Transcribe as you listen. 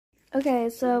Okay,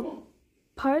 so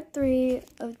part 3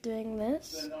 of doing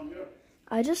this.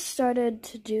 I just started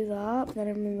to do that, but then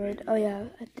I remembered, oh yeah,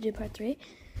 I have to do part 3.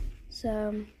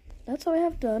 So that's all I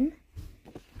have done.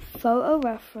 Photo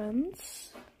reference,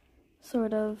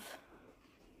 sort of.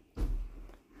 And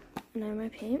now my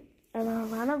paint. And I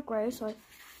ran out of gray, so I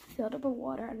filled it with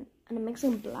water, and I'm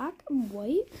mixing black and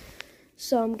white.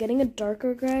 So I'm getting a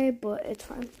darker gray, but it's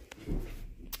fine.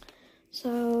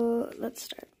 So let's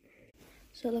start.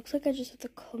 So it looks like I just have to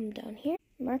come down here.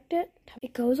 Marked it.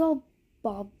 It goes all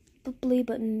bobbly,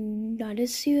 but not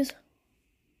as smooth.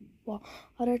 Well,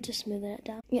 harder to smoothen it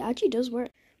down. It actually does work.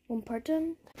 One part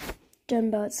done.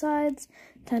 Done both sides.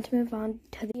 Time to move on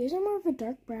to the ears are more of a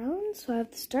dark brown, so I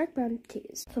have this dark brown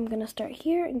tees. So I'm gonna start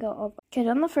here and go all. Okay,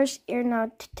 done the first ear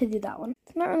now to do that one.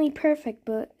 It's not really perfect,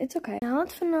 but it's okay. Now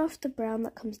let's finish off the brown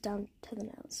that comes down to the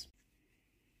nose.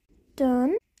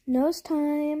 Done. Nose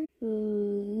time.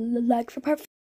 Like for part